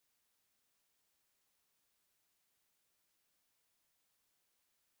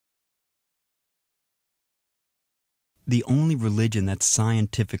the only religion that's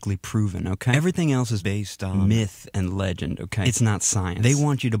scientifically proven, okay? Everything else is based on myth and legend, okay? It's not science. They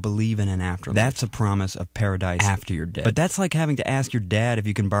want you to believe in an afterlife. That's a promise of paradise after you're dead. But that's like having to ask your dad if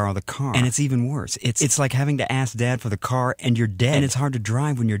you can borrow the car. And it's even worse. It's like having to ask dad for the car and you're dead. And it's hard to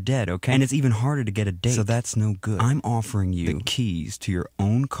drive when you're dead, okay? And it's even harder to get a date. So that's no good. I'm offering you the keys to your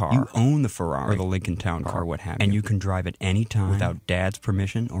own car. You own the Ferrari or the Lincoln Town car, what have you. And you can drive it anytime without dad's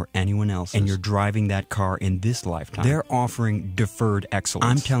permission or anyone else's. And you're driving that car in this lifetime. They're offering deferred excellence.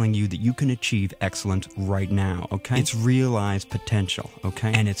 I'm telling you that you can achieve excellence right now, okay? It's realized potential,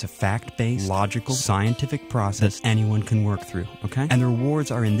 okay? And it's a fact-based, logical, scientific process anyone can work through, okay? And the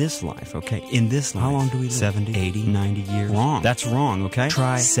rewards are in this life, okay? In this life. How long do we live? 70, 80, 90 years? Wrong. That's wrong, okay?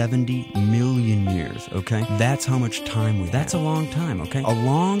 Try 70 million years, okay? That's how much time we have. That's a long time, okay? A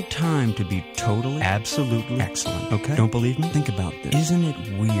long time to be totally, absolutely excellent, okay? Don't believe me? Think about this. Isn't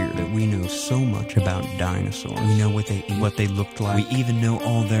it weird that we know so much about dinosaurs? We know what they eat, what they looked like. We even know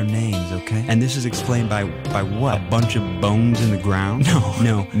all their names, okay? And this is explained by what? A bunch of bones in the ground?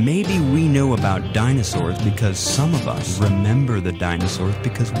 No. Maybe we know about dinosaurs because some of us remember the dinosaurs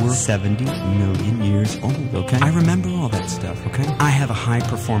because we're 70 million years old, okay? I remember all that stuff, okay? I have a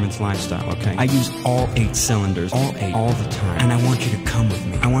high-performance lifestyle, okay? I use all 8 cylinders, all 8, all the time. And I want you to come with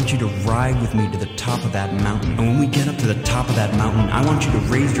me. I want you to ride with me to the top of that mountain. And when we get up to the top of that mountain, I want you to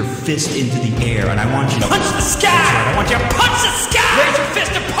raise your fist into the air, and I want you to punch the sky! That's right, I want you to punch the sky! Raise your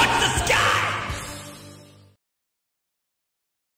fist and punch